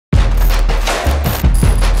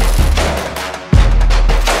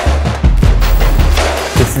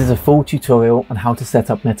is a full tutorial on how to set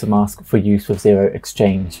up MetaMask for use with Zero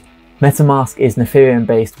Exchange. MetaMask is an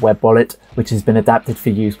Ethereum-based web wallet which has been adapted for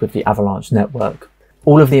use with the Avalanche network.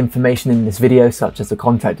 All of the information in this video, such as the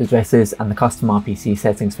contract addresses and the custom RPC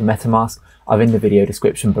settings for MetaMask, are in the video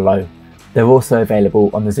description below. They're also available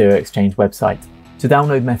on the Zero Exchange website. To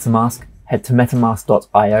download MetaMask, head to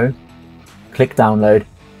metamask.io, click download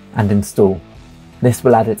and install. This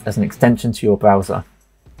will add it as an extension to your browser.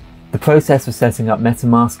 The process of setting up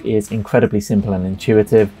MetaMask is incredibly simple and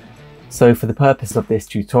intuitive, so for the purpose of this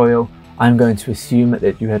tutorial, I'm going to assume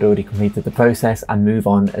that you had already completed the process and move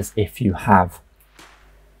on as if you have.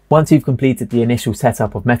 Once you've completed the initial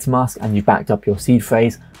setup of MetaMask and you've backed up your seed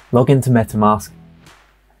phrase, log into MetaMask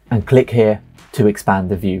and click here to expand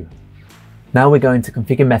the view. Now we're going to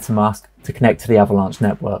configure MetaMask to connect to the Avalanche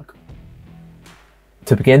network.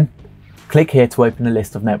 To begin, click here to open a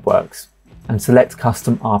list of networks and select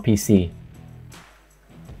Custom RPC.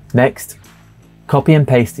 Next, copy and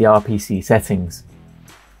paste the RPC settings.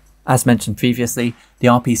 As mentioned previously, the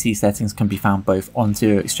RPC settings can be found both on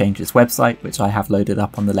Zero Exchange's website, which I have loaded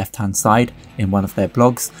up on the left hand side in one of their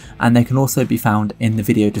blogs, and they can also be found in the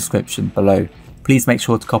video description below. Please make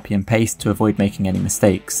sure to copy and paste to avoid making any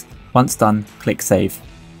mistakes. Once done, click Save.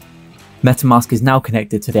 MetaMask is now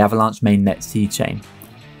connected to the Avalanche Mainnet seed chain.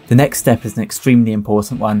 The next step is an extremely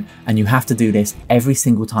important one, and you have to do this every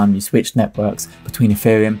single time you switch networks between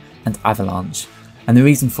Ethereum and Avalanche. And the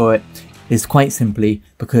reason for it is quite simply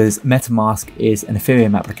because MetaMask is an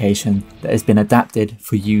Ethereum application that has been adapted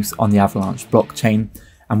for use on the Avalanche blockchain,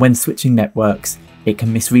 and when switching networks, it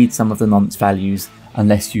can misread some of the nonce values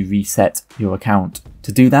unless you reset your account.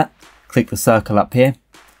 To do that, click the circle up here,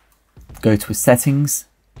 go to Settings,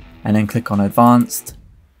 and then click on Advanced,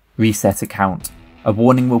 Reset Account. A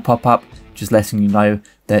warning will pop up, just letting you know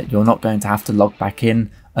that you're not going to have to log back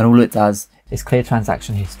in, and all it does is clear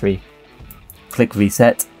transaction history. Click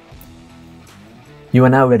Reset. You are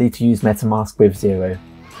now ready to use MetaMask with Zero.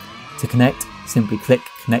 To connect, simply click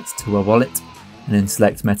Connect to a wallet and then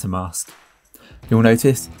select MetaMask. You'll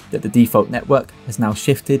notice that the default network has now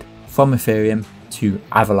shifted from Ethereum to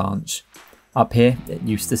Avalanche. Up here, it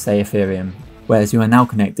used to say Ethereum, whereas you are now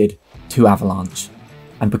connected to Avalanche.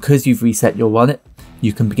 And because you've reset your wallet,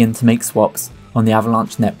 you can begin to make swaps on the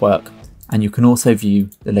Avalanche network, and you can also view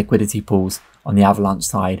the liquidity pools on the Avalanche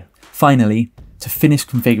side. Finally, to finish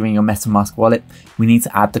configuring your MetaMask wallet, we need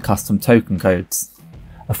to add the custom token codes.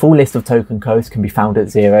 A full list of token codes can be found at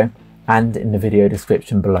Zero and in the video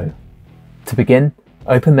description below. To begin,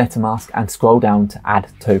 open MetaMask and scroll down to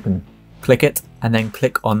Add Token. Click it and then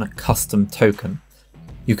click on Custom Token.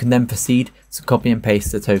 You can then proceed to copy and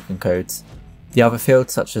paste the token codes. The other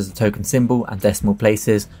fields, such as the token symbol and decimal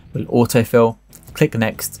places, will autofill. Click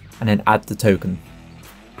Next and then add the token.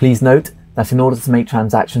 Please note that in order to make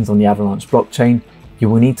transactions on the Avalanche blockchain, you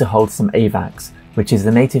will need to hold some AVAX, which is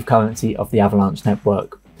the native currency of the Avalanche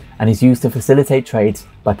network, and is used to facilitate trades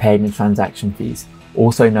by paying the transaction fees,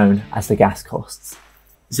 also known as the gas costs.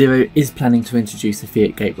 Zero is planning to introduce a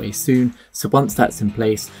fiat gateway soon, so once that's in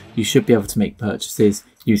place, you should be able to make purchases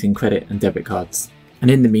using credit and debit cards. And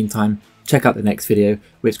in the meantime, check out the next video,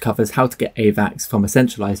 which covers how to get AVAX from a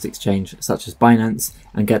centralized exchange such as Binance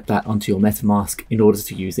and get that onto your MetaMask in order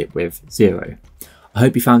to use it with Zero. I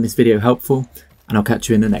hope you found this video helpful, and I'll catch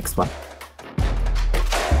you in the next one.